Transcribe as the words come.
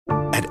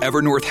At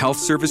Evernorth Health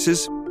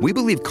Services, we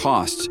believe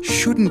costs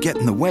shouldn't get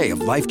in the way of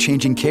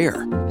life-changing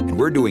care, and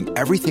we're doing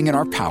everything in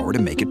our power to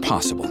make it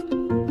possible.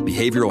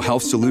 Behavioral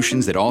health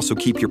solutions that also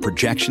keep your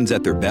projections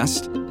at their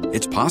best?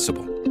 It's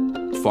possible.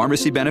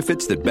 Pharmacy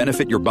benefits that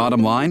benefit your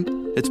bottom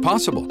line? It's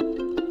possible.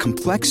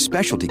 Complex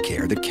specialty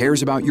care that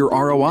cares about your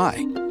ROI?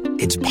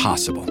 It's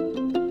possible.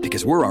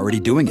 Because we're already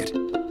doing it.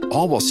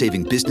 All while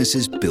saving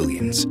businesses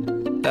billions.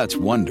 That's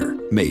Wonder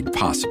made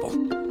possible.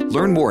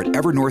 Learn more at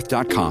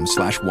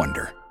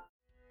evernorth.com/wonder.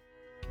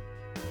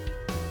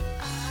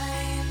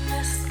 I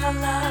miss the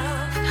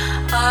love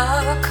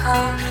of a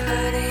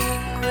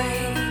comforting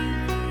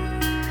rain,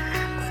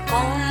 but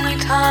only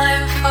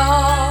time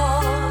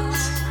falls,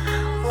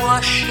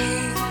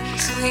 washing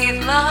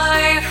sweet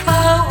life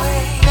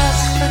away.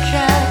 Just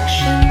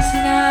projections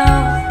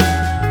now,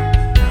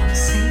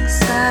 bouncing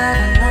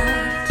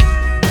satellites,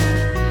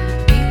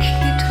 each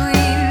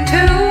between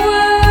two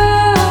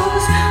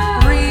worlds,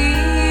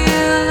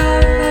 real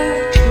or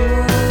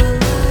virtual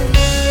life.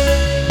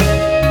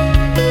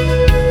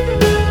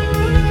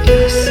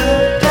 You're so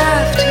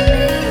deaf to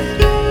me.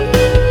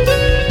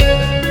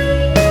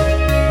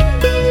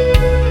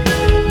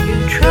 You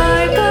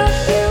try but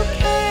you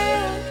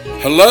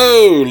can't.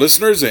 Hello,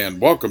 listeners, and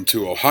welcome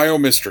to Ohio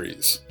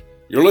Mysteries.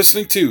 You're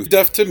listening to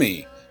Deaf to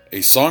Me,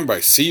 a song by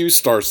CU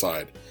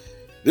Starside.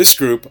 This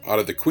group, out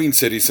of the Queen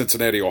City,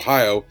 Cincinnati,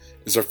 Ohio,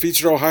 is our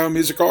featured Ohio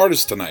musical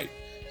artist tonight.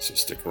 So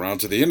stick around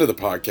to the end of the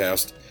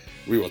podcast.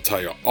 We will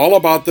tell you all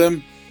about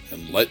them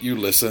and let you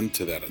listen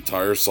to that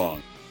entire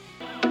song.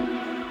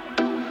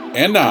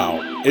 And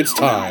now, it's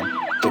time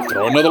to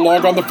throw another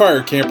log on the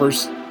fire,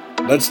 campers.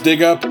 Let's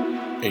dig up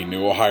a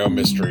new Ohio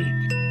mystery.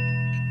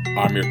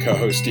 I'm your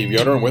co-host, Steve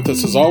Yoder, and with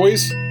us, as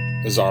always,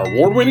 is our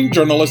award-winning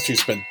journalist who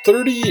spent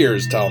 30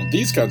 years telling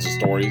these kinds of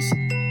stories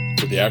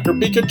for the Akron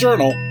Beacon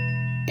Journal,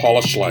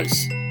 Paula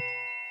Schleiss.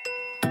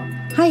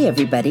 Hi,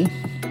 everybody.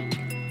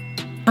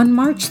 On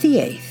March the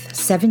 8th,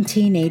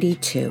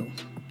 1782,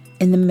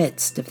 in the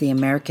midst of the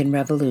American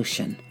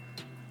Revolution,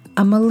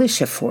 a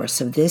militia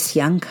force of this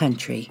young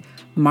country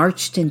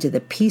marched into the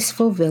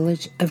peaceful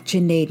village of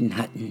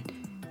Gnadenhutten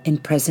in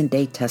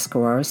present-day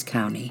Tuscarawas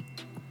County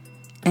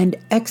and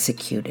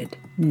executed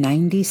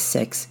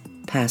 96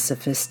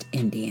 pacifist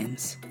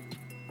Indians.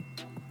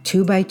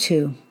 2 by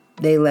 2,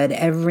 they led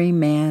every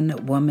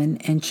man, woman,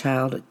 and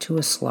child to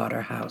a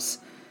slaughterhouse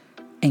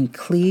and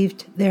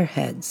cleaved their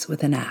heads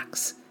with an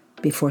axe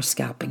before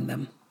scalping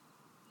them.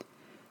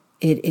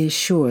 It is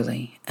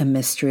surely a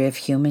mystery of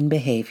human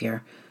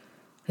behavior,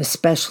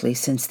 especially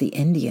since the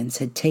Indians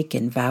had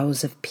taken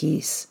vows of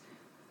peace.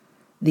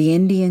 The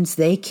Indians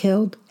they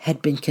killed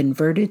had been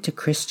converted to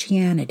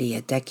Christianity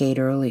a decade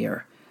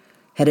earlier,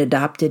 had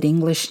adopted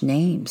English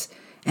names,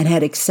 and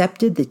had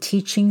accepted the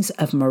teachings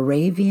of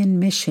Moravian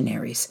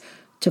missionaries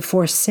to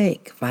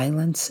forsake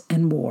violence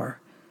and war.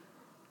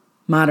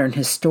 Modern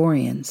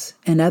historians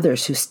and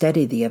others who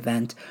study the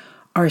event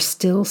are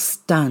still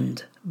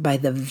stunned by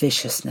the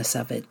viciousness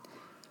of it.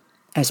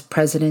 As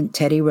President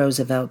Teddy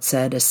Roosevelt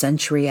said a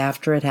century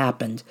after it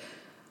happened,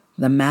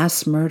 the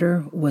mass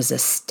murder was a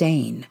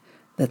stain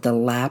that the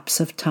lapse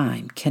of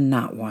time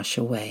cannot wash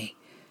away.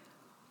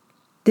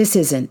 This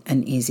isn't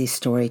an easy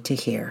story to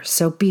hear,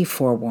 so be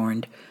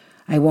forewarned.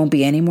 I won't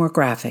be any more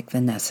graphic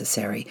than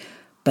necessary,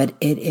 but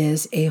it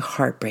is a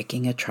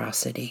heartbreaking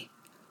atrocity.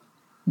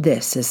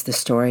 This is the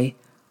story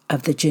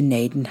of the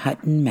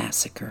Gnadenhutten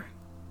Massacre.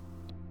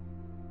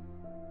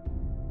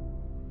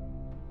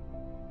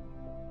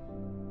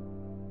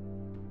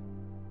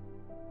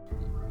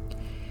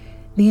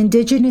 The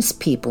indigenous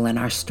people in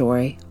our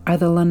story are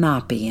the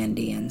Lenape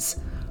Indians,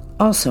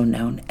 also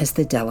known as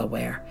the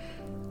Delaware.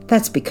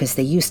 That's because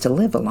they used to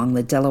live along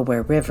the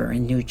Delaware River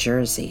in New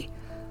Jersey.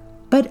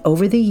 But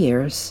over the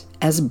years,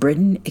 as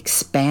Britain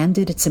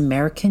expanded its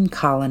American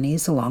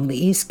colonies along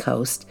the East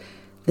Coast,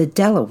 the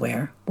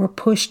Delaware were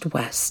pushed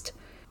west.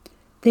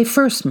 They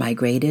first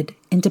migrated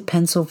into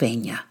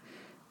Pennsylvania,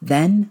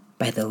 then,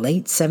 by the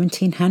late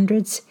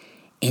 1700s,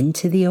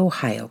 into the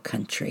Ohio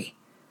country.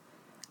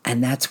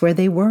 And that's where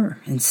they were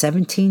in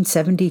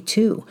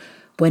 1772,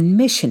 when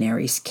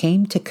missionaries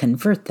came to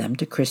convert them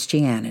to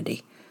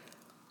Christianity.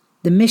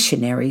 The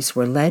missionaries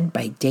were led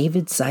by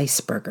David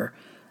Zeisberger,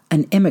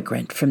 an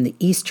immigrant from the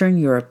Eastern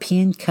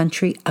European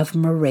country of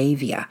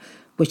Moravia,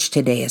 which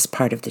today is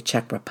part of the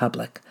Czech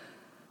Republic.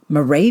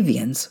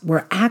 Moravians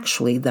were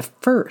actually the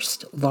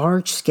first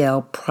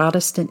large-scale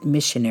Protestant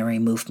missionary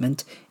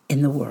movement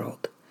in the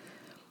world.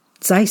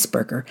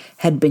 Zeisberger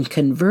had been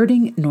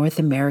converting North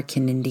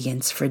American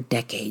Indians for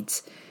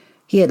decades.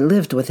 He had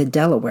lived with the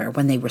Delaware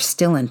when they were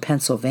still in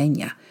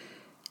Pennsylvania,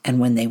 and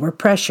when they were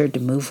pressured to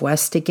move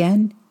west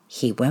again,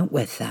 he went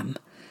with them.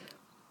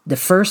 The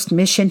first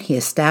mission he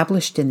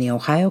established in the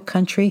Ohio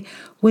country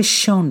was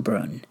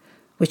Schönbrunn,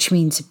 which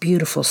means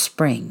beautiful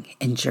spring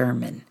in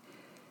German.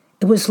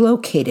 It was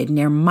located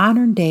near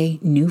modern-day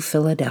New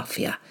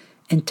Philadelphia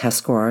in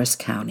Tuscarawas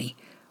County.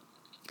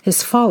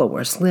 His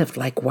followers lived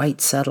like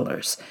white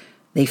settlers.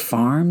 They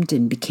farmed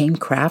and became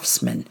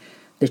craftsmen.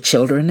 The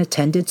children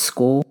attended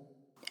school,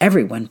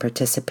 everyone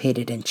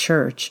participated in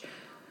church,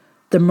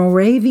 the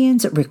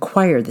Moravians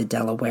required the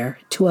Delaware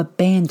to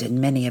abandon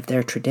many of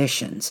their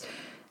traditions.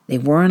 They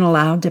weren't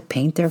allowed to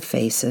paint their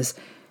faces.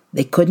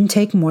 They couldn't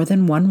take more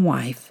than one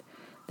wife.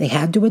 They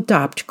had to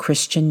adopt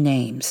Christian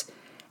names,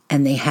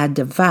 and they had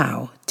to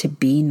vow to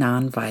be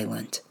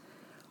nonviolent.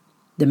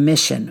 The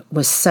mission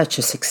was such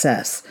a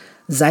success,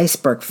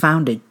 Zeisberg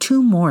founded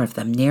 2 more of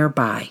them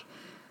nearby,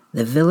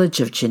 the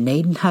village of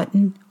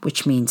Gnadenhutten,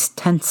 which means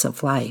tents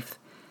of life,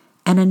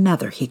 and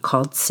another he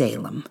called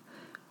Salem.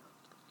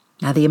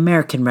 Now, the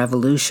American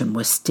Revolution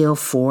was still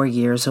 4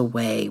 years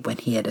away when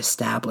he had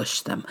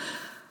established them,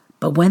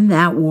 but when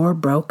that war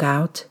broke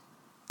out,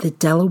 the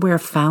Delaware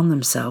found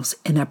themselves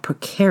in a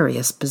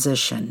precarious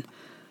position.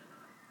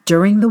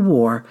 During the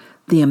war,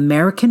 the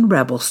American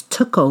rebels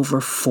took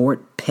over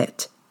Fort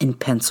Pitt in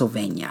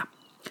Pennsylvania.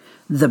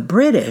 The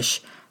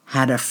British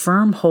had a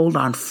firm hold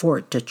on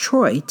Fort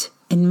Detroit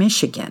in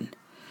Michigan.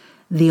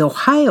 The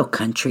Ohio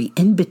country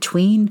in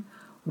between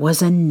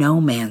was a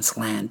no-man's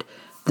land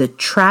that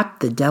trapped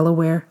the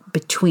Delaware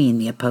between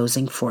the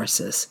opposing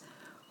forces.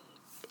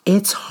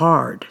 It's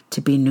hard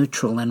to be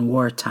neutral in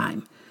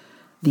wartime.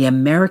 The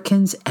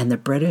Americans and the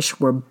British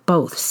were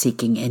both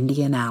seeking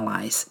Indian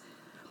allies.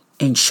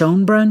 In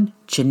Schönbrunn,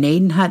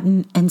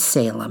 Gnadenhutten, and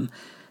Salem,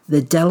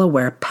 the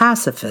Delaware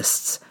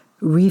pacifists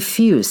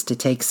refused to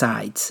take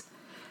sides.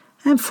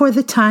 And for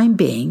the time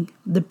being,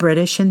 the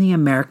British and the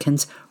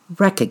Americans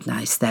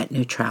recognized that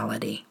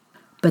neutrality.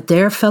 But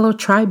their fellow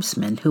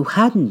tribesmen who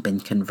hadn't been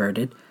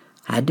converted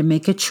had to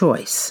make a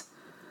choice.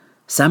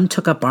 Some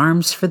took up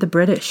arms for the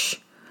British.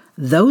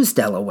 Those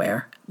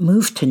Delaware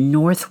moved to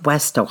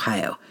northwest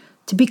Ohio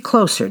to be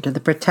closer to the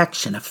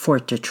protection of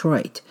Fort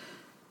Detroit.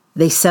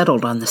 They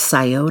settled on the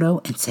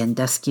Scioto and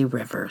Sandusky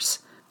rivers.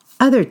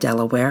 Other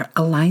Delaware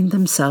aligned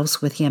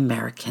themselves with the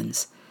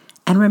Americans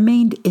and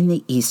remained in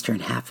the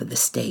eastern half of the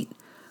state,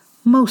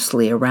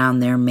 mostly around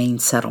their main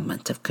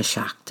settlement of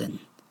Coshocton.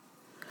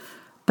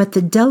 But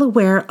the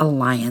Delaware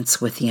alliance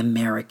with the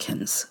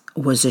Americans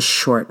was a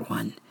short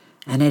one,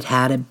 and it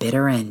had a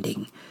bitter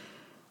ending.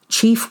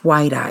 Chief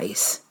White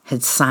Eyes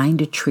had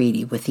signed a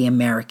treaty with the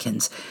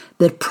Americans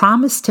that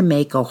promised to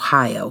make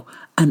Ohio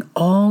an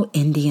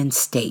all-Indian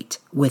state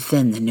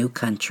within the new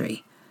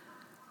country.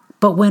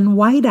 But when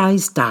White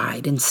Eyes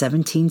died in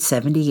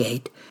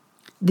 1778,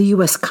 the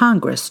U.S.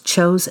 Congress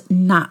chose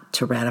not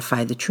to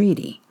ratify the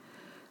treaty.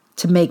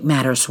 To make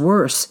matters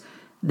worse,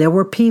 there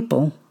were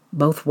people,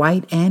 both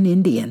white and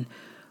Indian,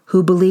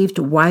 who believed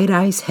White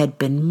Eyes had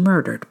been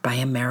murdered by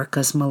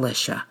America's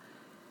militia.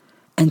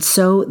 And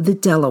so the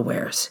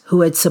Delawares,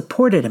 who had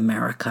supported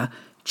America,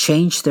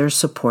 changed their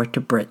support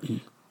to Britain.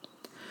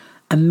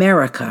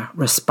 America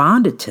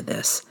responded to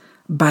this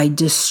by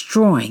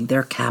destroying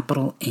their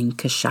capital in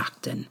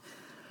Coshocton.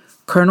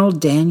 Colonel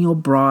Daniel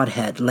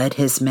Brodhead led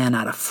his men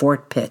out of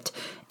Fort Pitt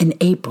in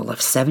April of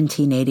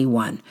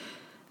 1781.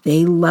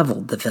 They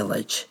leveled the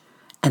village,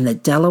 and the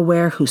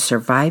Delaware who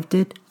survived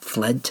it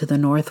fled to the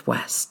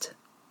northwest.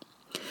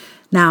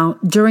 Now,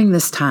 during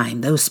this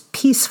time, those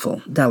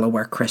peaceful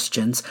Delaware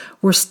Christians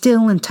were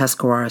still in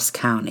Tuscarawas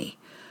County.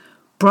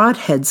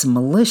 Brodhead's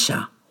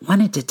militia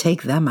wanted to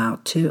take them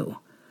out too.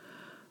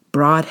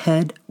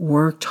 Brodhead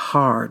worked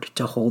hard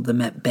to hold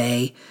them at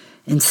bay,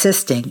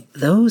 insisting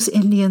those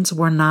Indians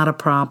were not a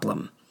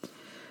problem.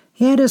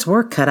 He had his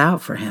work cut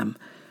out for him.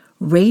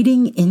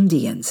 Raiding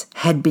Indians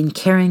had been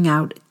carrying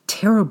out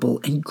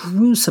terrible and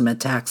gruesome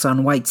attacks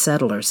on white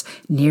settlers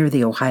near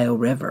the Ohio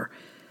River,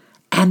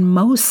 and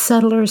most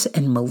settlers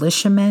and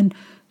militiamen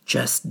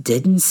just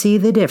didn't see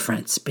the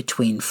difference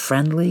between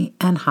friendly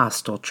and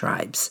hostile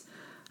tribes.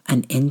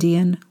 An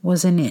Indian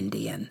was an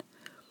Indian.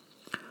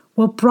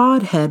 Well,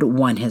 Brodhead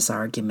won his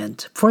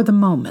argument for the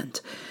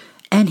moment,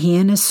 and he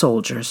and his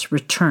soldiers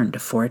returned to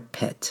Fort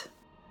Pitt.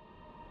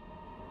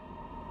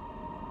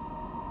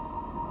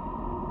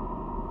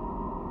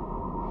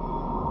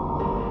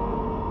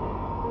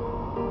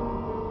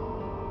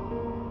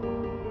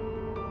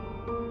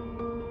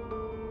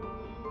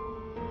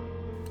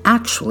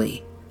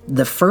 Actually,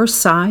 the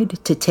first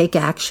side to take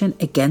action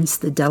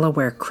against the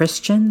Delaware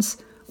Christians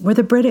were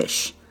the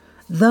British,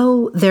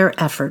 though their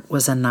effort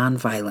was a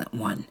nonviolent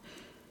one.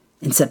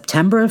 In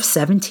September of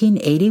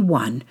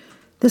 1781,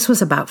 this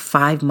was about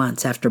 5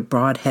 months after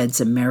Brodhead's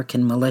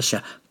American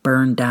militia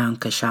burned down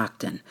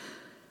Coshocton,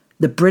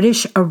 the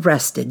British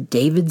arrested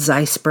David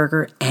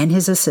Zeisberger and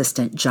his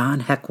assistant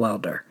John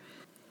Heckwelder.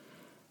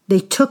 They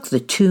took the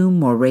 2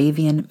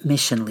 Moravian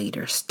mission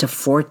leaders to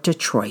Fort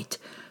Detroit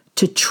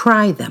to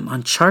try them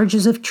on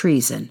charges of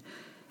treason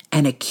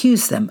and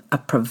accuse them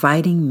of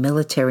providing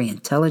military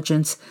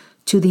intelligence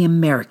to the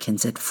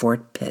Americans at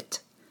Fort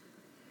Pitt.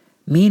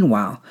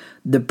 Meanwhile,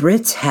 the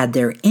Brits had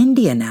their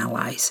Indian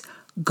allies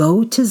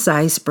go to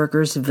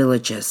Zeisberger's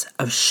villages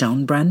of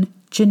Schönbrunn,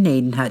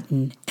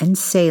 Gnadenhutten, and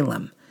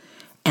Salem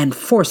and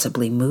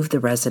forcibly move the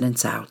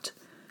residents out.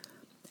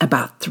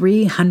 About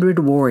 300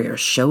 warriors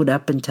showed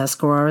up in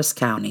Tuscarawas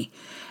County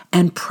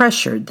and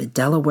pressured the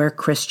Delaware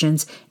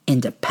Christians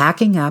into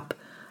packing up,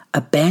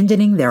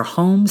 abandoning their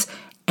homes,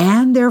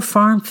 and their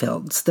farm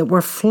fields that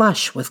were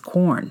flush with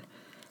corn,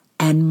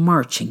 and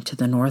marching to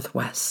the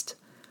northwest.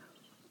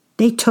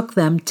 They took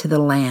them to the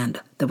land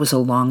that was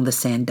along the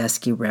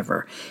Sandusky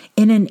River,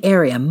 in an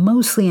area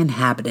mostly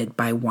inhabited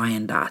by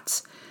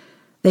Wyandots.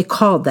 They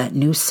called that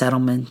new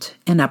settlement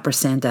in Upper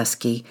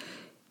Sandusky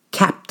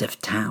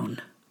Captive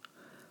Town.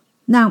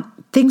 Now,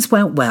 things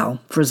went well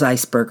for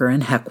Zeisberger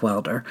and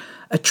Heckwelder.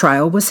 A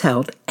trial was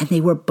held, and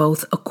they were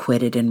both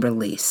acquitted and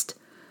released.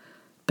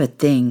 But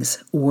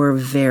things were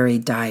very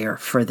dire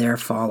for their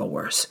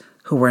followers,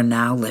 who were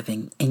now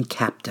living in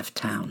Captive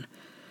Town.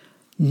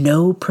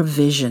 No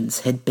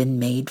provisions had been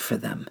made for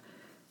them.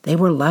 They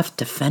were left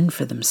to fend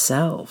for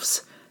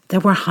themselves. There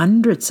were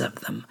hundreds of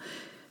them.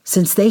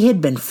 Since they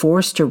had been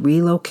forced to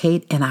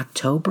relocate in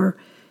October,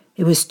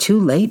 it was too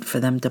late for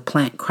them to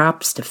plant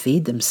crops to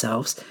feed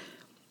themselves.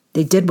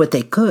 They did what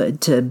they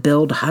could to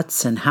build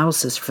huts and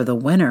houses for the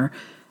winter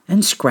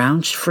and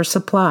scrounged for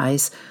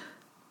supplies.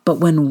 But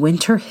when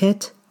winter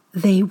hit,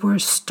 they were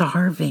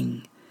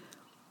starving.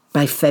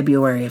 By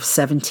February of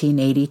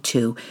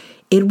 1782,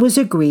 it was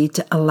agreed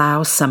to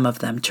allow some of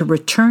them to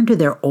return to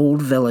their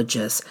old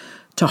villages,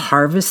 to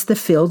harvest the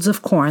fields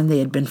of corn they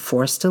had been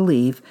forced to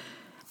leave,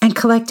 and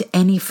collect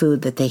any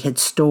food that they had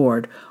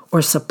stored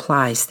or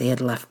supplies they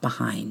had left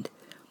behind.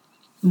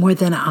 More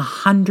than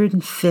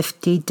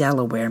 150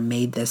 Delaware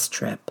made this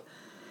trip.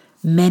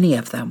 Many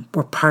of them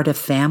were part of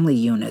family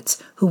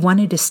units who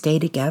wanted to stay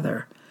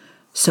together,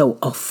 so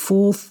a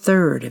full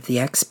third of the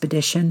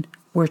expedition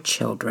were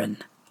children.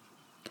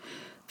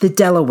 The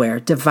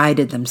Delaware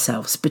divided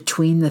themselves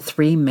between the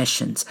three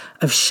missions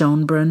of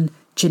Schönbrunn,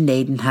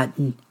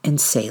 Gnadenhutten, and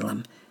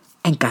Salem,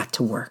 and got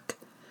to work.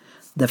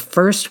 The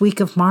first week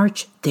of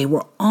March, they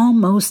were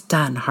almost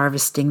done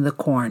harvesting the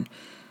corn,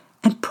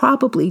 and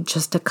probably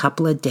just a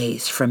couple of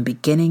days from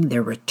beginning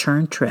their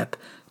return trip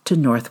to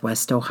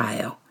Northwest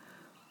Ohio.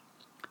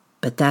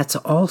 But that's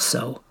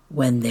also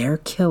when their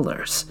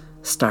killers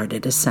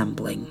started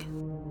assembling.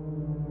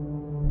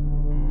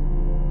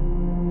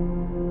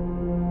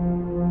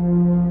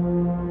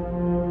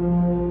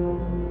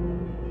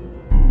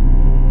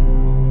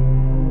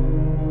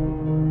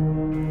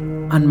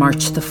 On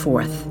March the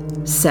 4th,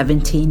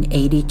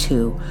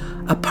 1782,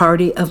 a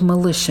party of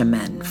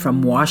militiamen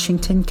from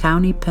Washington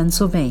County,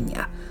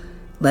 Pennsylvania,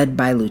 led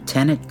by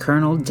Lieutenant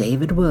Colonel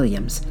David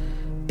Williams,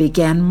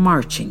 began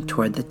marching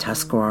toward the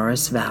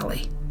Tuscarawas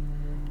Valley.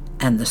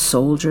 And the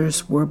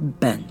soldiers were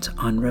bent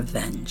on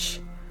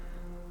revenge.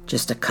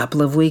 Just a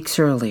couple of weeks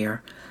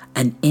earlier,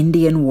 an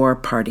Indian war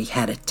party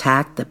had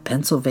attacked the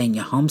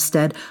Pennsylvania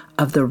homestead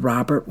of the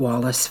Robert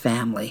Wallace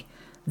family,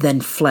 then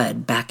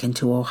fled back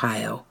into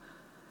Ohio.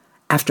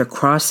 After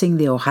crossing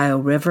the Ohio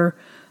River,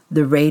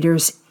 the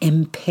raiders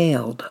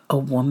impaled a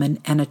woman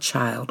and a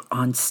child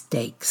on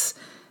stakes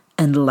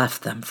and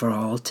left them for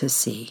all to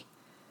see.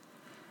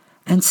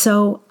 And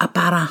so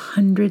about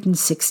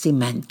 160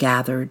 men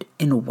gathered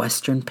in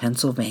western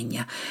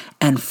Pennsylvania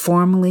and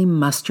formally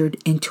mustered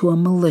into a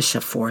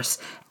militia force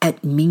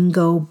at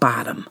Mingo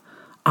Bottom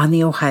on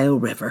the Ohio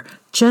River,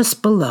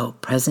 just below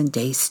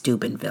present-day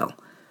Steubenville.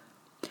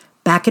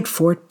 Back at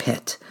Fort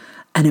Pitt,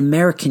 an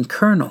American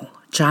colonel,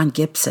 John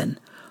Gibson,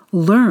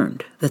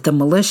 learned that the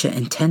militia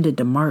intended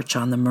to march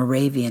on the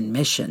Moravian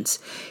missions.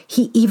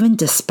 He even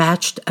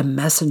dispatched a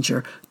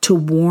messenger to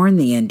warn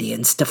the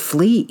Indians to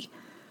flee.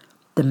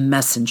 The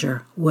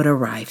messenger would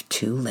arrive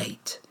too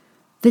late.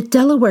 The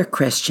Delaware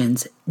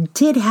Christians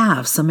did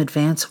have some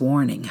advance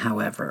warning,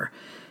 however.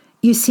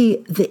 You see,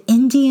 the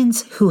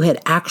Indians who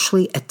had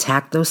actually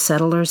attacked those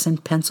settlers in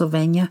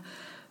Pennsylvania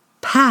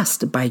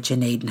passed by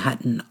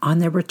Gnadenhutten on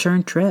their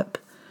return trip,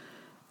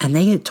 and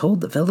they had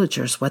told the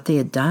villagers what they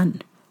had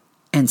done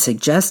and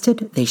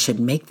suggested they should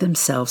make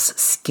themselves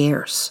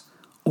scarce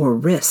or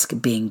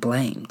risk being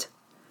blamed.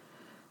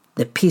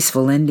 The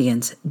peaceful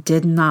Indians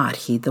did not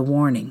heed the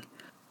warning,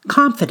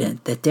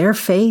 confident that their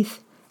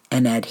faith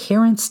and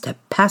adherence to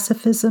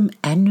pacifism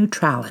and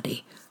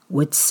neutrality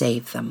would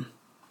save them.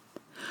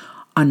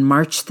 On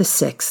March the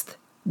 6th,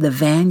 the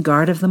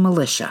vanguard of the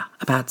militia,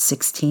 about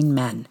 16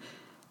 men,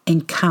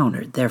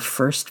 encountered their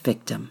first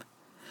victim.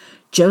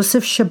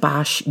 Joseph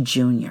Shabash,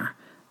 Jr.,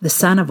 the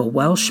son of a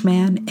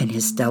Welshman and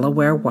his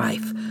Delaware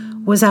wife,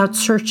 was out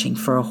searching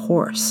for a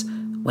horse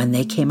when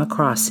they came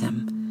across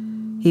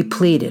him. He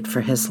pleaded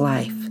for his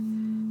life.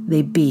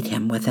 They beat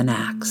him with an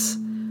axe.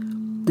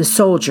 The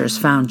soldiers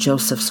found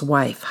Joseph's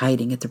wife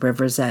hiding at the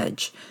river's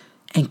edge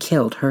and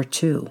killed her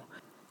too.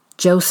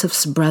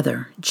 Joseph's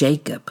brother,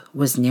 Jacob,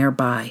 was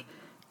nearby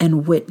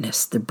and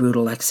witnessed the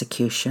brutal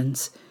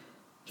executions.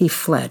 He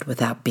fled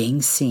without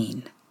being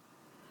seen.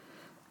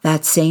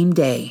 That same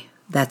day,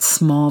 that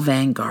small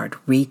vanguard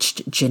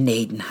reached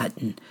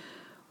Gnadenhutten,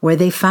 where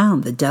they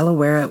found the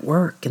Delaware at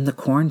work in the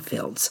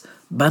cornfields,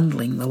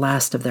 bundling the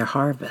last of their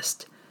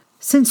harvest.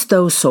 Since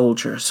those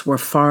soldiers were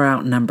far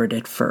outnumbered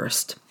at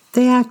first,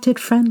 they acted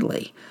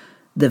friendly.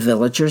 The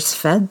villagers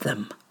fed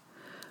them.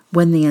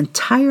 When the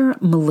entire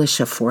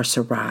militia force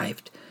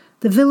arrived,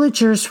 the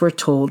villagers were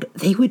told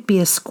they would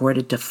be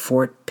escorted to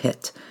Fort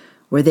Pitt,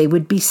 where they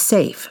would be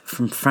safe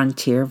from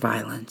frontier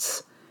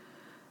violence.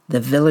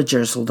 The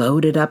villagers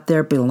loaded up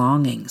their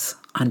belongings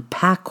on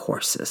pack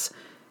horses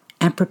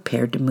and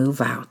prepared to move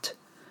out.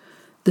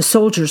 The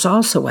soldiers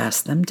also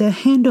asked them to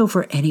hand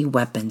over any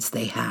weapons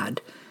they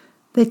had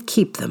that'd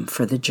keep them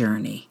for the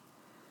journey.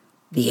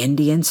 The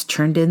Indians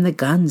turned in the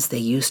guns they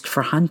used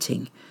for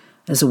hunting,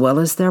 as well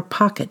as their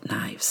pocket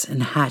knives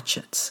and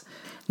hatchets.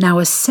 Now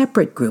a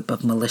separate group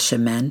of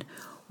militiamen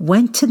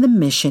went to the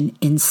mission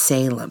in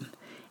Salem,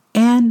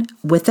 and,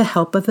 with the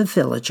help of a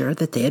villager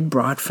that they had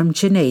brought from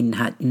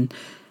Gnadenhutten,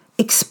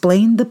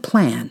 explained the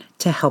plan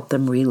to help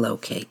them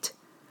relocate.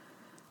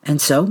 And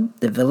so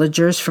the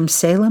villagers from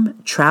Salem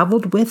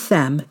traveled with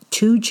them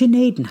to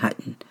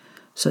Gnadenhutten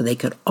so they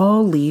could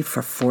all leave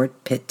for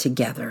Fort Pitt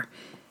together.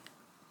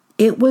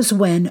 It was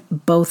when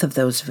both of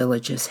those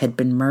villages had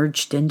been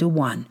merged into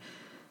one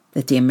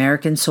that the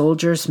American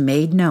soldiers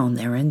made known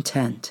their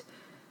intent.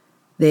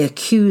 They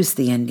accused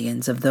the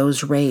Indians of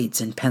those raids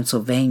in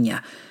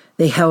Pennsylvania.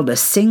 They held a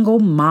single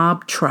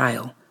mob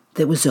trial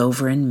that was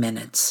over in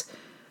minutes.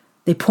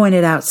 They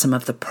pointed out some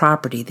of the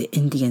property the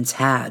Indians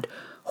had,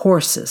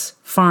 horses,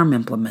 farm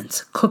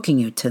implements, cooking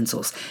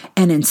utensils,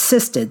 and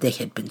insisted they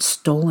had been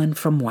stolen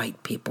from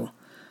white people.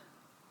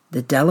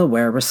 The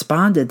Delaware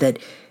responded that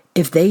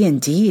if they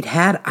indeed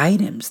had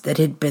items that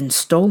had been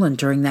stolen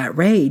during that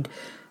raid,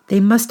 they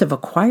must have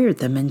acquired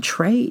them in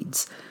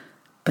trades.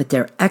 But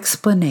their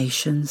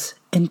explanations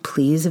and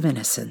pleas of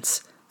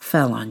innocence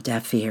fell on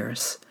deaf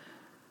ears.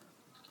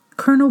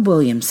 Colonel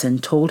Williamson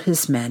told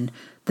his men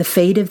the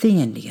fate of the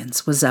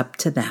Indians was up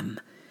to them.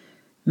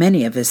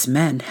 Many of his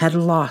men had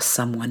lost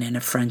someone in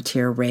a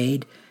frontier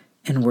raid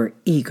and were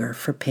eager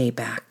for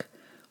payback.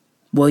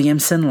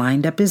 Williamson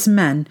lined up his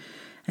men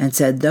and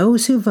said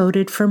those who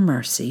voted for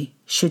mercy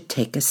should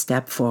take a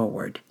step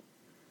forward.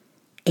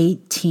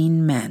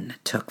 18 men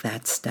took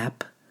that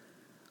step.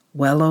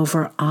 Well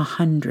over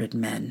 100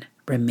 men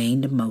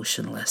remained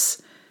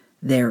motionless,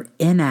 their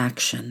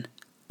inaction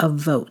a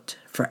vote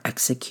for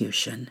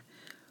execution.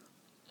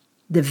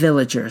 The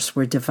villagers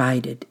were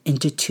divided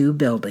into 2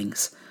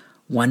 buildings,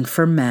 one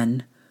for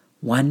men,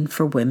 one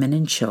for women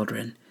and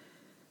children.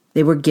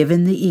 They were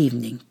given the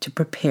evening to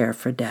prepare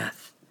for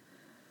death.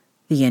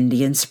 The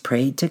Indians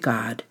prayed to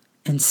God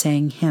and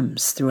sang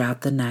hymns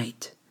throughout the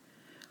night.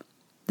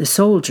 The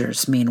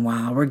soldiers,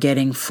 meanwhile, were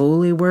getting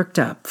fully worked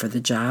up for the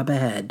job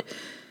ahead.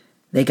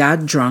 They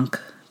got drunk,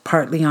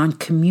 partly on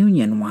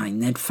communion wine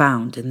they'd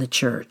found in the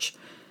church.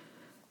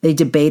 They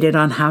debated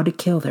on how to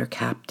kill their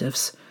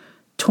captives,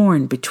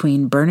 torn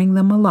between burning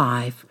them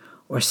alive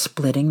or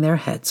splitting their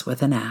heads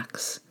with an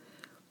axe.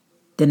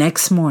 The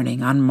next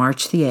morning, on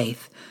March the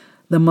 8th,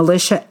 the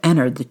militia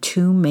entered the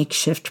 2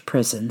 makeshift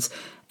prisons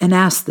and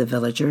asked the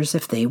villagers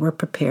if they were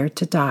prepared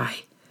to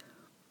die.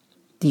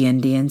 The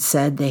Indians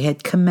said they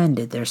had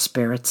commended their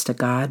spirits to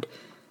God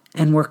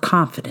and were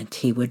confident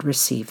he would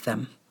receive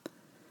them.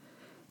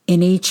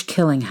 In each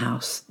killing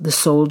house, the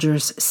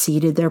soldiers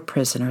seated their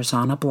prisoners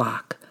on a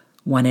block,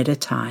 one at a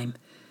time.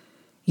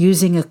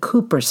 Using a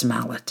cooper's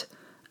mallet,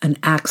 an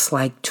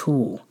axe-like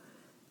tool,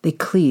 they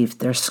cleaved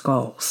their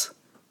skulls,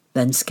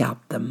 then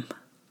scalped them.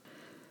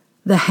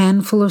 The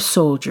handful of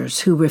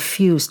soldiers who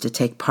refused to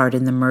take part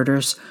in the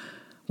murders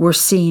were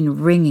seen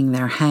wringing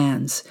their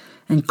hands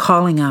and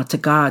calling out to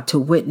God to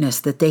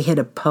witness that they had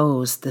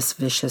opposed this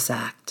vicious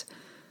act.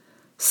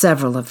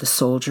 Several of the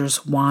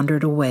soldiers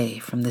wandered away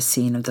from the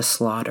scene of the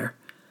slaughter.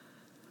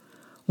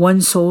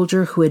 One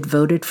soldier who had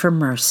voted for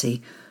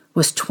mercy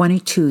was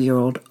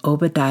 22-year-old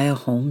Obadiah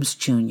Holmes,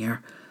 Jr.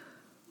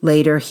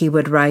 Later he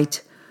would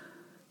write,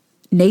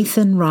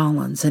 Nathan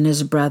Rollins and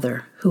his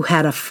brother, who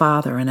had a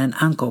father and an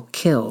uncle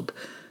killed,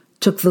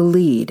 took the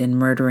lead in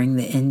murdering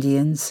the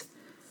Indians.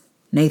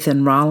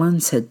 Nathan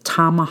Rollins had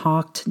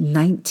tomahawked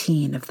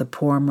 19 of the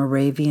poor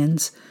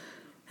Moravians,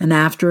 and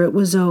after it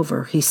was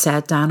over, he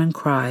sat down and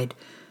cried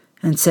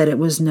and said it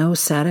was no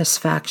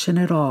satisfaction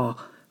at all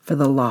for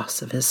the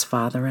loss of his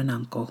father and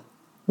uncle.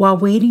 While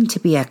waiting to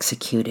be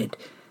executed,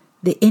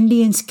 the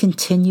Indians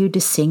continued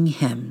to sing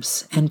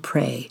hymns and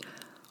pray,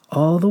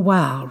 all the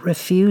while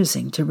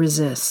refusing to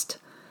resist.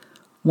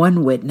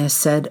 One witness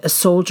said a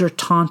soldier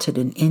taunted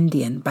an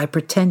Indian by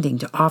pretending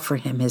to offer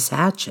him his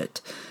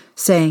hatchet,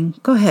 saying,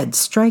 "Go ahead,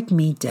 strike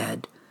me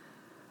dead."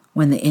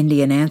 When the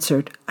Indian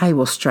answered, "I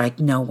will strike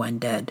no one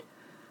dead,"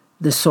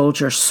 the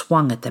soldier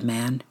swung at the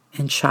man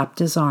and chopped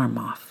his arm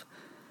off.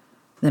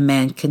 The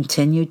man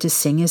continued to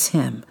sing his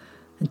hymn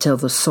until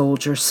the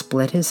soldier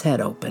split his head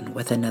open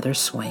with another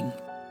swing.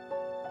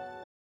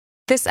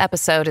 This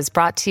episode is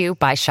brought to you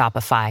by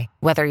Shopify.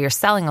 Whether you're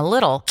selling a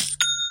little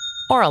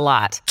or a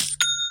lot,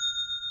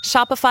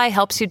 Shopify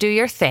helps you do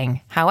your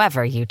thing,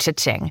 however you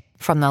cha-ching.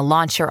 From the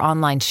launch your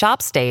online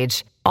shop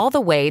stage, all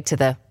the way to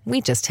the we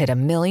just hit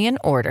 1 million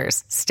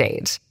orders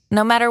stage.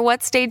 No matter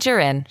what stage you're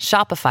in,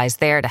 Shopify's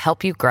there to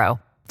help you grow.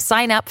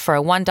 Sign up for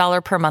a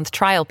 $1 per month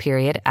trial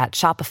period at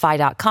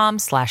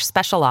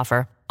shopify.com/special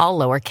offer, all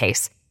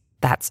lowercase.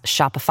 That's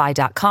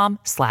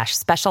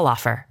shopify.com/special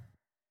offer.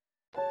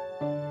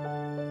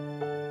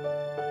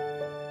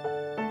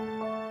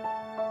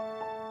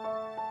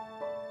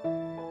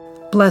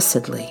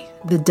 Blessedly,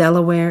 the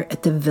Delaware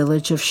at the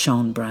village of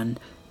Schönbrunn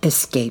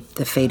escaped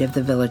the fate of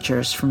the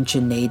villagers from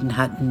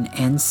Gnadenhutten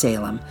and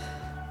Salem.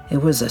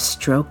 It was a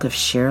stroke of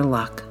sheer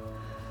luck.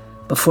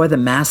 Before the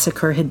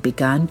massacre had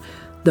begun,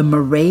 the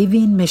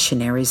Moravian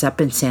missionaries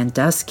up in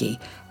Sandusky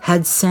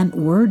had sent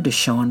word to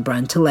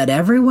Schönbrunn to let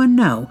everyone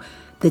know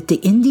that the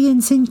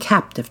Indians in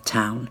Captive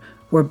Town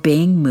were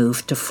being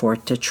moved to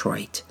Fort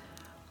Detroit.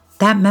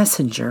 That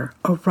messenger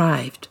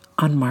arrived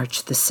on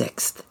March the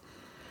 6th.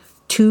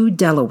 2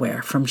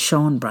 Delaware from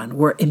Schönbrunn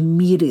were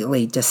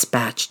immediately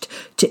dispatched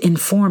to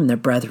inform their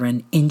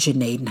brethren in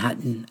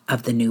Gnadenhutten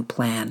of the new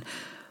plan,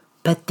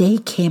 but they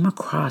came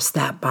across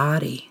that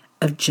body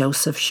of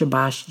Joseph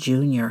Shabash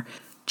Jr.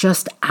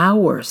 just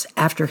hours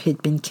after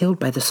he'd been killed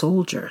by the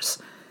soldiers.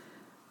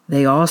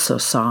 They also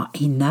saw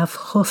enough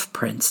hoof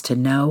prints to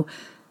know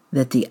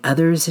that the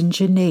others in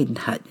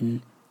Gnadenhutten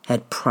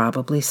had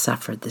probably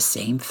suffered the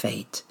same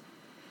fate.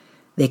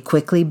 They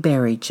quickly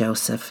buried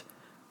Joseph,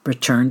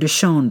 returned to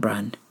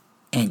Schönbrunn,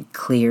 and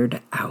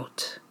cleared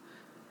out.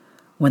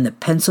 When the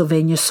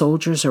Pennsylvania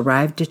soldiers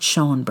arrived at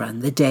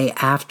Schönbrunn the day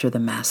after the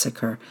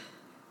massacre,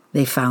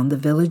 they found the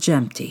village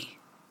empty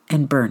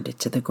and burned it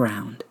to the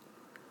ground.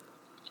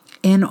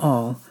 In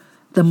all,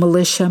 the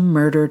militia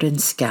murdered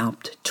and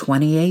scalped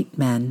 28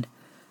 men,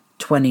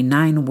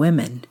 29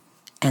 women,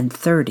 and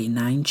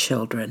 39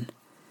 children.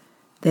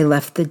 They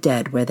left the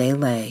dead where they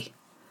lay,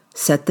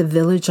 set the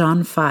village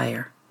on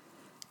fire,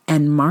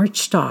 and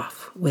marched off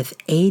with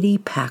 80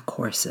 pack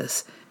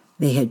horses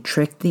they had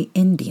tricked the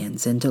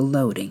Indians into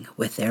loading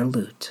with their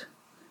loot.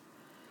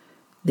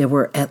 There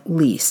were at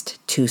least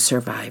 2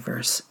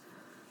 survivors.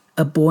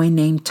 A boy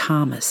named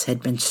Thomas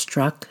had been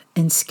struck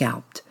and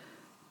scalped,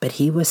 but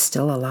he was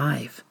still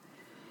alive.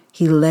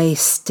 He lay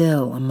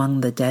still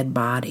among the dead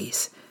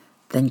bodies,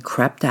 then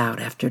crept out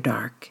after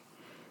dark.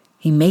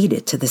 He made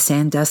it to the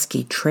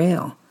Sandusky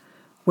Trail,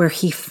 where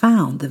he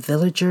found the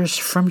villagers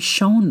from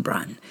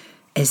Schönbrunn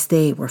as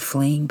they were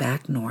fleeing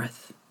back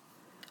north.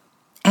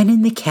 And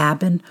in the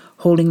cabin,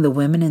 holding the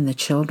women and the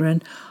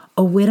children,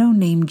 a widow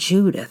named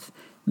Judith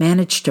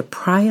managed to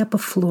pry up a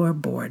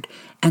floorboard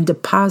and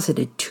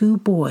deposited 2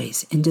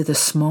 boys into the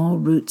small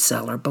root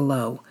cellar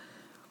below.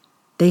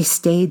 They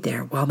stayed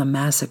there while the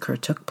massacre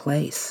took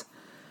place.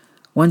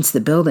 Once the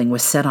building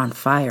was set on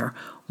fire,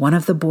 one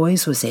of the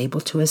boys was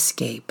able to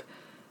escape.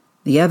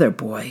 The other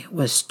boy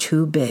was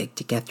too big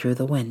to get through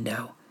the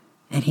window,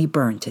 and he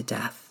burned to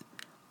death.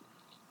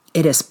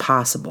 It is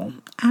possible,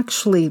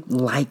 actually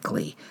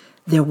likely,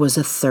 there was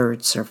a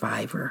 3rd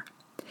survivor.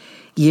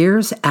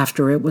 Years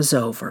after it was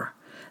over,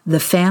 the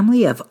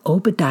family of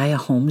Obadiah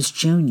Holmes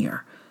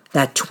Jr.,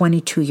 that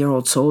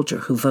 22-year-old soldier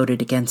who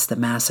voted against the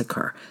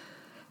massacre,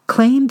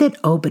 claimed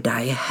that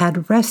Obadiah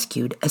had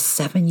rescued a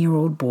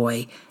 7-year-old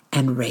boy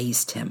and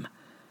raised him.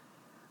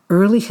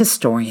 Early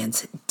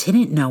historians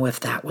didn't know if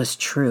that was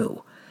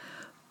true,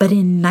 but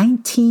in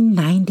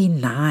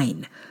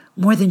 1999,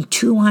 more than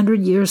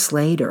 200 years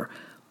later,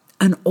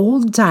 an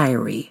old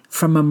diary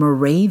from a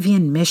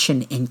Moravian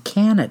mission in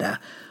Canada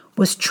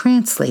was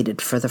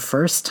translated for the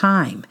first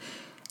time,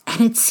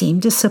 and it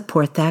seemed to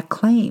support that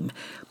claim.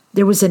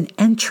 There was an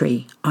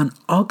entry on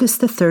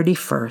August the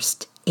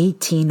 31st,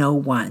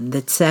 1801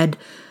 that said,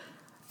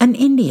 "An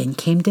Indian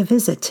came to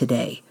visit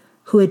today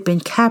who had been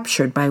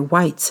captured by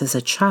whites as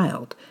a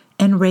child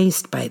and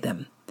raised by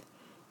them.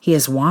 He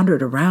has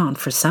wandered around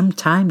for some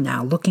time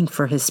now looking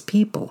for his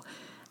people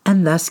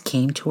and thus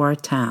came to our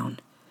town.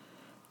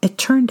 It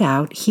turned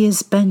out he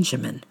is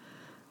Benjamin,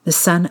 the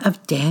son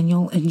of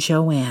Daniel and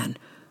Joanne,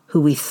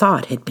 who we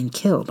thought had been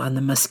killed on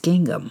the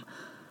Muskingum.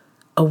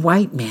 A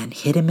white man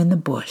hid him in the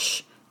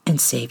bush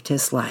and saved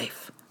his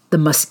life." The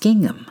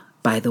Muskingum,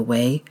 by the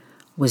way,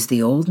 was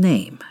the old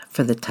name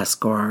for the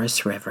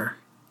Tuscarawas River.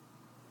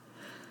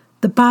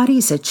 The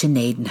bodies at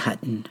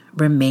Gnadenhutten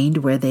remained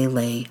where they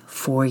lay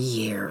for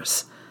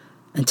years,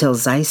 until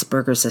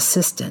Zeisberger's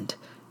assistant,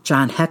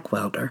 John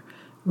Heckwelder,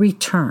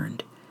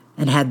 returned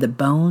and had the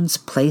bones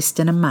placed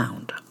in a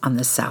mound on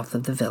the south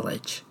of the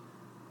village.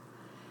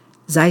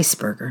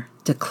 Zeisberger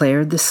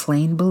declared the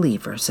slain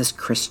believers as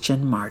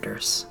Christian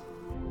martyrs.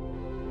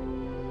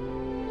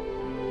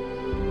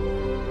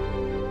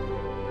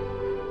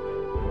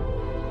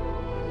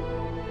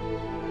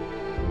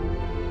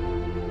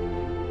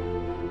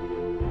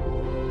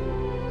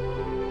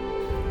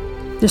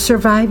 The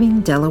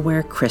surviving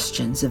Delaware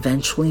Christians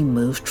eventually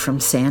moved from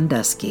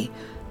Sandusky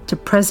to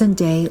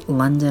present-day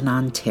London,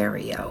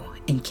 Ontario,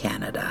 in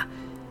Canada.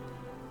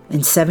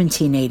 In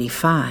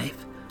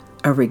 1785,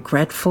 a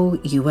regretful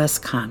U.S.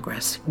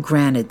 Congress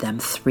granted them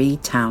 3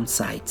 town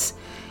sites,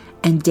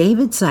 and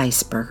David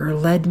Zeisberger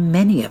led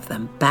many of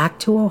them back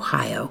to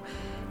Ohio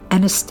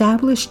and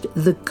established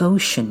the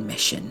Goshen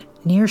Mission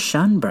near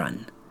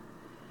Schönbrunn.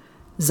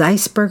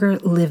 Zeisberger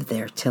lived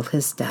there till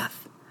his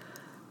death.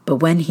 But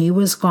when he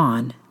was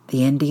gone,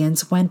 the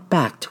Indians went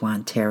back to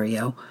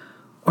Ontario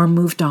or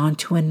moved on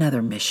to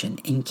another mission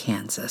in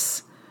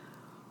Kansas.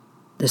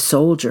 The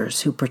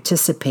soldiers who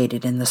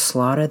participated in the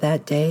slaughter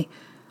that day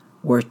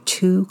were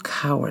too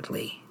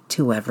cowardly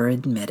to ever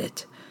admit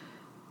it.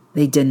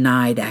 They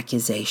denied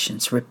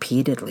accusations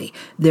repeatedly.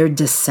 Their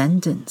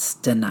descendants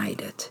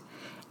denied it.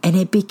 And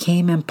it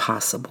became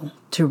impossible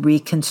to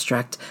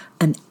reconstruct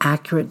an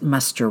accurate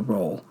muster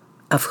roll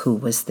of who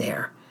was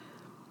there.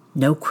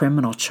 No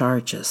criminal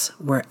charges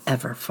were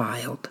ever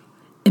filed.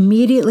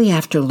 Immediately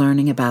after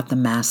learning about the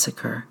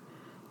massacre,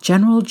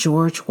 General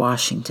George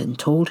Washington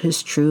told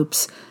his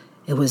troops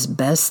it was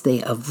best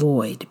they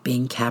avoid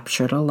being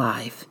captured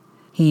alive.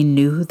 He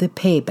knew the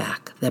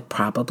payback that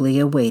probably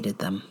awaited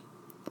them.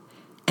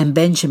 And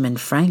Benjamin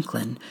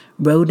Franklin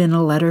wrote in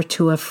a letter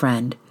to a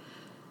friend,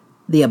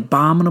 "The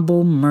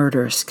abominable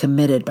murders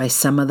committed by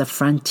some of the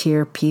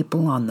frontier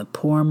people on the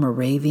poor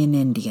Moravian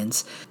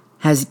Indians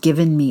has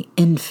given me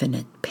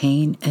infinite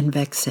pain and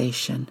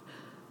vexation.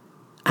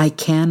 I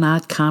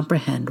cannot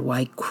comprehend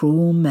why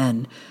cruel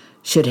men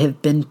should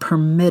have been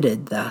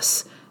permitted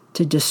thus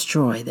to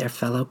destroy their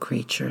fellow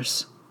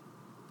creatures."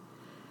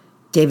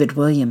 David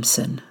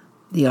Williamson,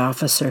 the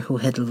officer who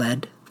had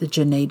led the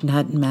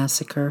Janadenhutton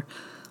massacre,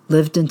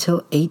 lived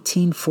until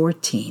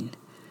 1814.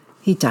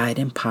 He died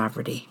in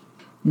poverty.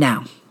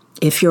 Now,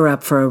 if you're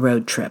up for a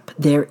road trip,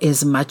 there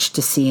is much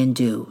to see and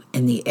do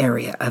in the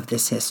area of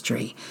this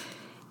history.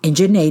 In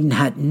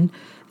Janadenhutton,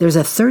 there's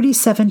a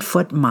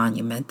 37-foot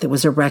monument that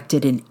was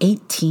erected in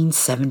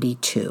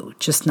 1872,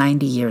 just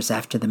 90 years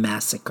after the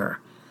massacre.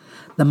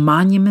 The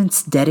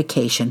monument's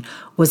dedication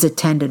was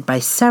attended by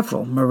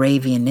several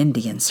Moravian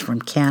Indians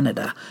from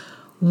Canada,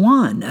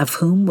 one of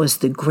whom was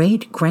the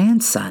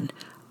great-grandson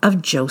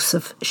of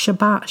Joseph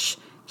Shabash.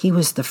 He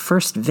was the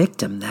first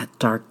victim that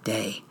dark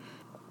day.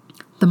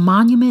 The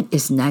monument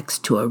is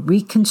next to a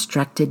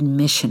reconstructed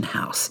mission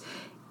house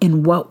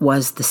in what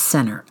was the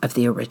center of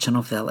the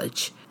original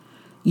village.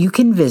 You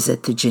can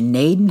visit the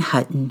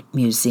Janadenhutton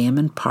Museum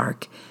and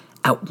Park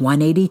at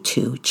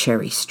 182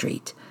 Cherry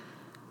Street.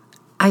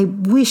 I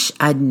wish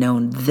I'd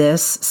known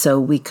this so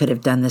we could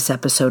have done this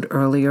episode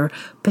earlier,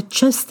 but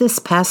just this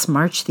past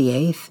March the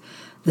 8th,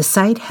 the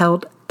site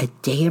held a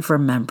Day of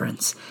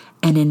Remembrance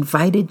and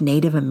invited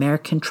Native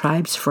American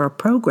tribes for a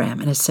program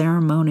and a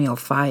ceremonial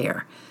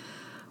fire.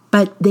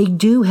 But they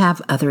do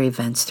have other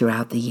events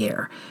throughout the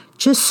year.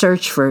 Just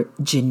search for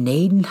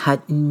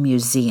Janadenhutton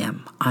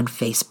Museum on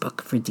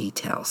Facebook for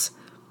details.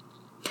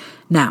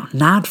 Now,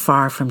 not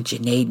far from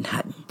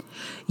Janadenhutton,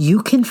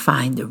 you can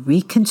find the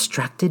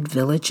reconstructed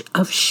village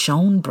of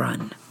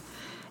Schönbrunn.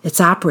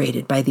 It's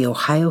operated by the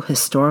Ohio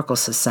Historical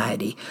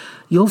Society.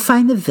 You'll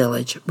find the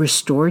village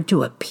restored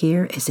to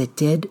appear as it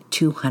did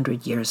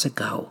 200 years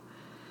ago.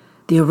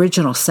 The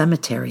original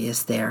cemetery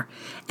is there,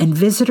 and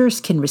visitors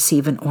can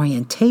receive an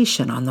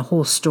orientation on the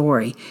whole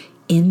story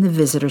in the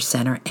Visitor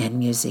Center and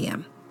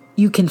Museum.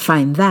 You can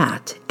find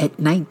that at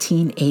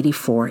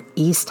 1984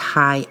 East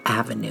High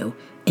Avenue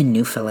in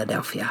New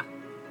Philadelphia.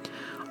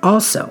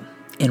 Also,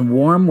 in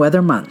warm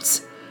weather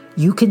months,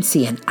 you can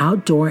see an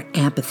outdoor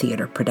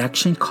amphitheater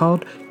production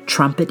called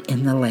Trumpet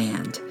in the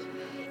Land.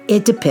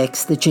 It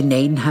depicts the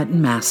Janadenhutton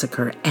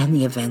massacre and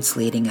the events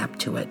leading up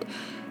to it.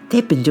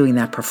 They've been doing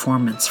that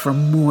performance for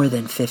more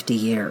than 50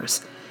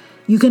 years.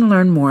 You can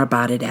learn more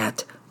about it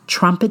at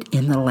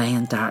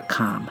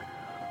trumpetintheland.com.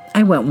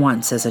 I went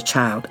once as a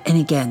child, and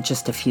again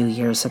just a few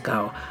years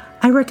ago.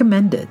 I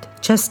recommend it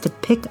just to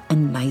pick a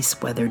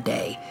nice weather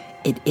day.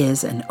 It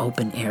is an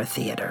open-air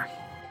theater.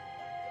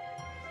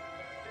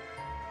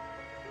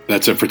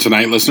 That's it for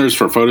tonight, listeners.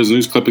 For photos,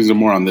 news, clippings, and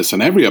more on this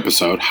and every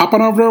episode, hop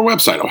on over to our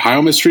website,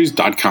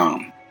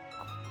 ohiomysteries.com.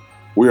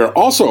 We are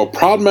also a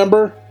proud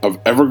member of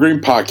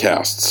Evergreen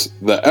Podcasts,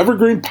 the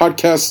Evergreen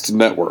Podcasts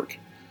Network.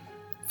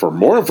 For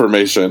more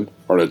information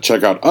or to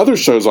check out other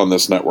shows on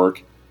this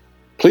network,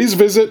 please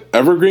visit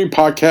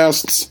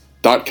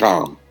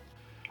evergreenpodcasts.com.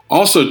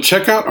 Also,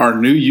 check out our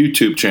new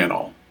YouTube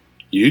channel,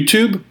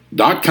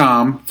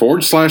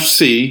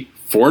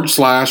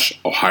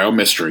 youtube.com/c/Ohio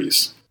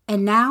Mysteries.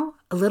 And now,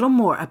 a little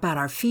more about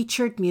our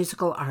featured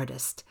musical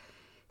artist.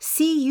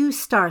 CU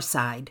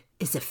Starside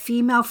is a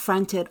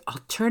female-fronted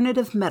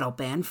alternative metal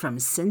band from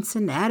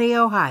Cincinnati,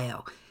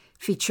 Ohio,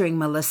 featuring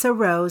Melissa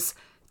Rose,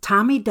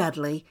 Tommy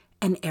Dudley,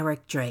 and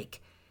Eric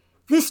Drake.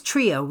 This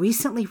trio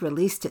recently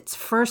released its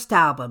first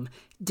album,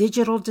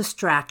 Digital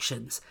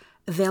Distractions,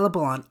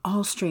 available on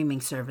all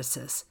streaming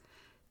services.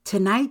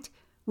 Tonight,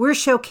 we're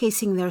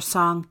showcasing their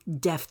song,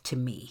 Deaf to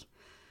Me.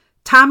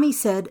 Tommy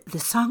said the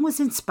song was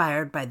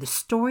inspired by the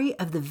story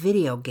of the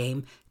video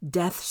game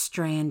Death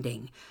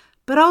Stranding,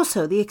 but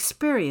also the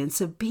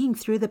experience of being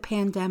through the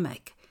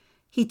pandemic.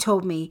 He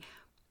told me,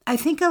 "I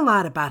think a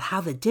lot about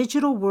how the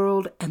digital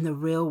world and the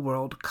real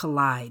world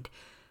collide,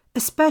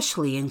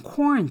 especially in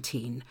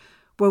quarantine,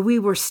 where we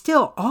were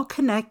still all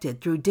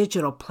connected through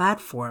digital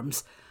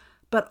platforms,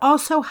 but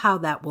also how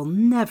that will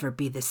never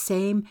be the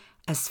same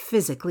as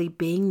physically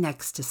being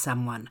next to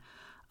someone.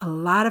 A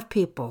lot of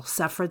people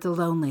suffer the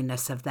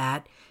loneliness of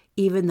that,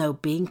 even though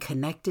being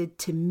connected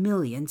to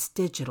millions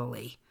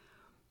digitally."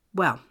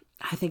 Well,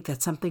 I think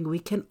that's something we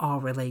can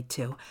all relate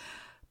to.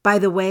 By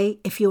the way,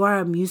 if you are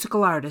a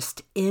musical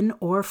artist in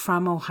or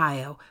from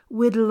Ohio,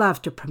 we'd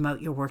love to promote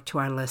your work to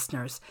our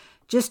listeners.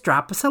 Just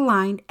drop us a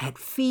line at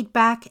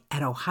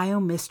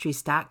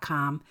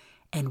feedback@ohiomysteries.com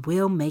and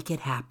we'll make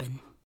it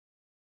happen.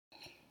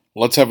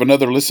 Let's have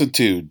another listen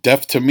to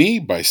Deaf to Me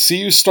by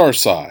CU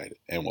Starside,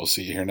 and we'll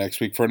see you here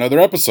next week for another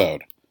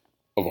episode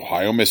of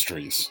Ohio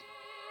Mysteries.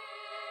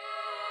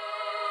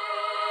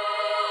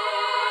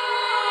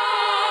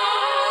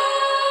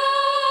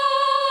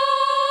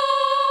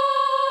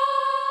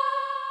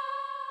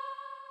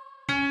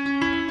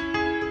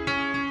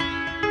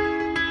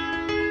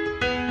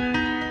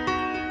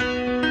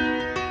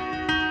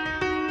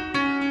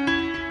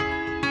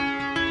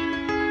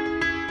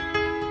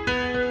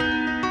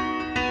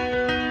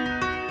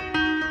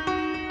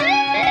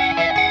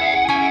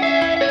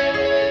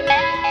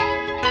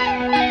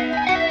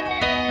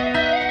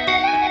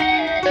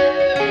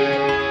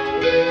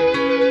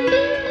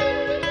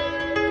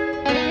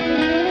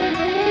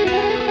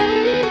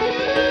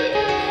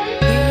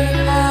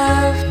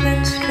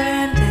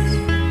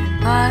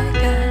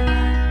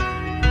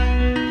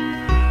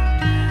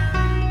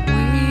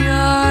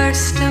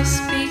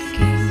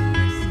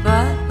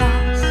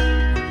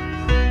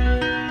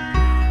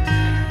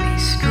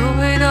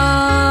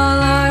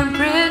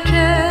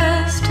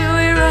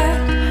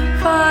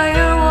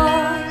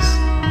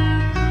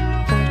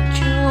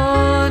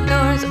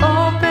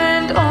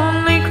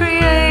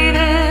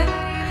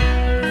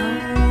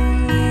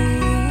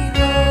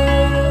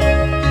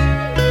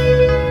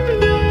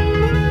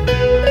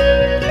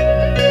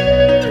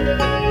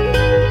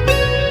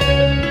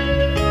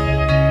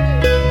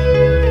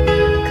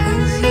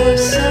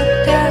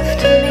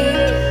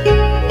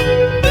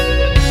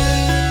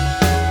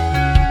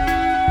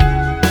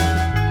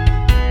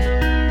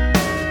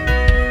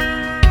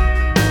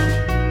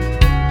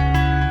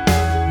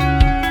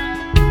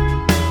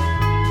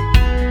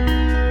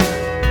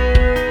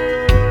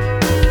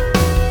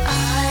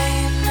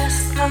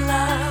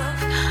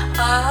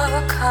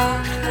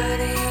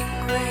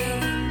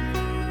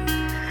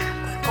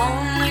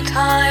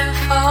 Time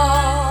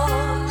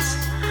falls,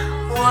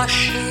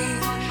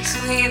 washing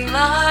sweet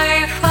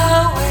life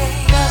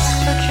away.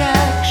 Just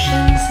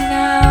projections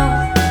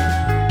now,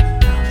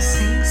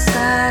 bouncing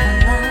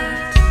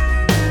satellites,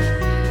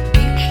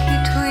 each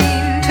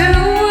between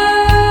two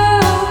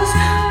worlds,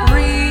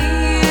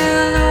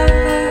 real or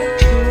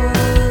virtual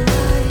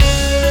life.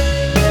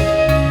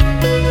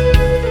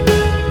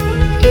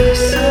 You're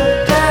so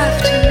deaf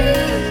to me.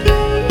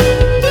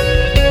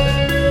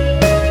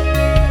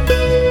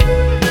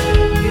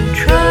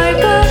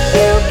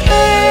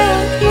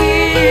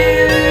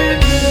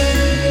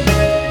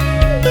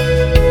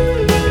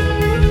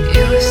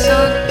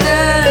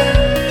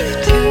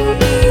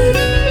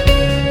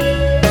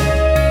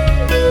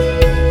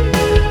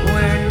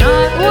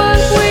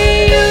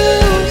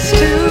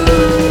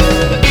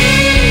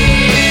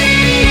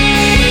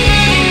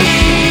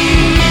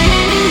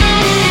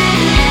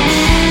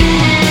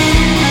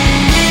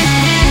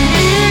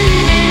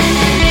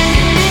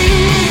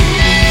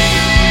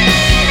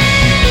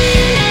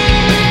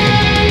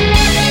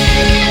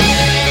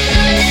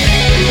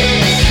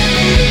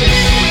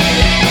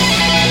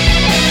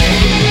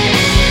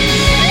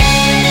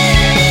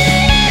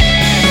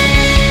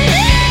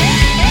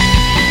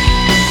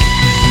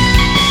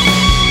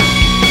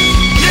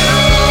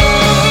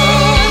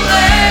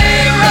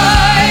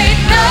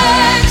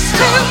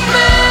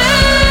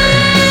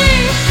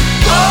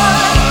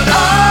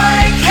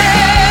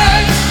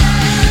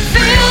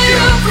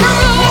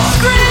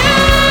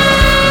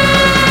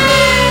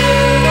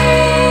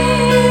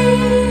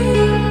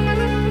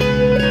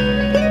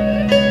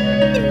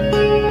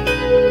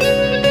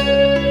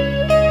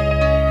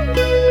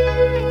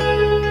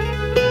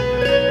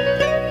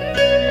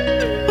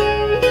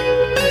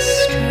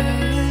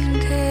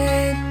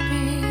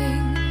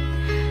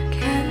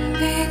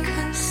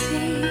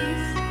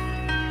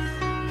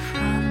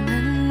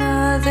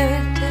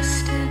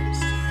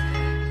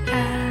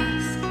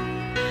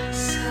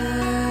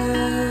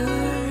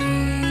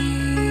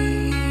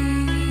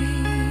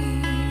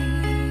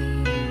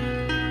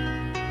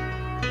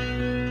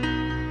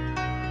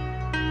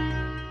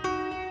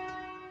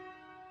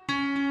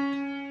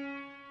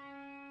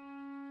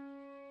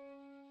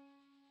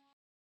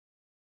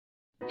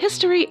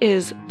 History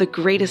is the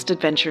greatest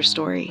adventure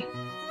story.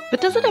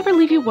 But does it ever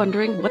leave you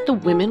wondering what the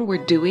women were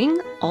doing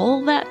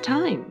all that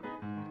time?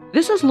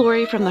 This is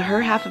Lori from the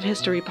Her Half of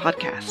History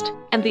podcast,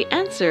 and the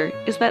answer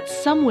is that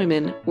some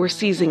women were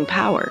seizing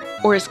power,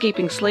 or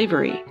escaping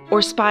slavery,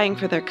 or spying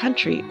for their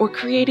country, or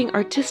creating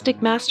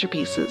artistic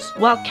masterpieces,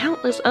 while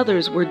countless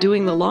others were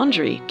doing the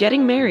laundry,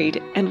 getting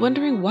married, and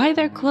wondering why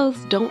their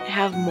clothes don't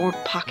have more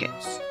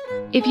pockets.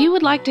 If you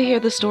would like to hear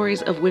the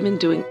stories of women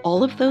doing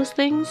all of those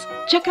things,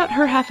 check out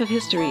Her Half of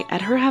History at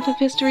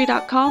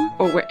herhalfofhistory.com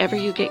or wherever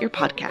you get your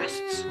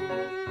podcasts.